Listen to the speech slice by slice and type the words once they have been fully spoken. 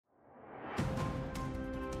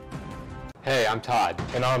Hey, I'm Todd.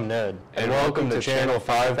 And I'm Ned. And welcome to Channel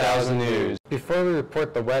 5000 News. Before we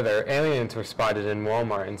report the weather, aliens were spotted in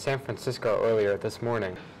Walmart in San Francisco earlier this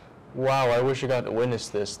morning. Wow, I wish you got to witness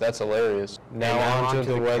this. That's hilarious. Now on to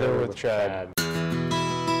the weather with Chad.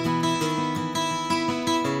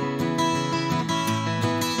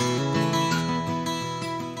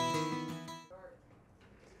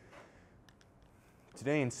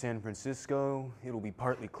 Today in San Francisco, it'll be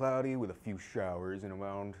partly cloudy with a few showers and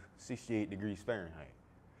around 68 degrees Fahrenheit.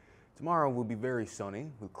 Tomorrow will be very sunny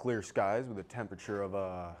with clear skies with a temperature of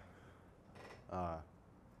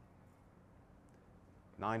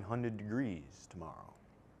 900 degrees tomorrow.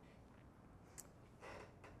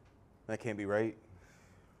 That can't be right.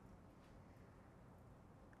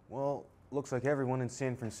 Well, looks like everyone in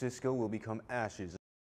San Francisco will become ashes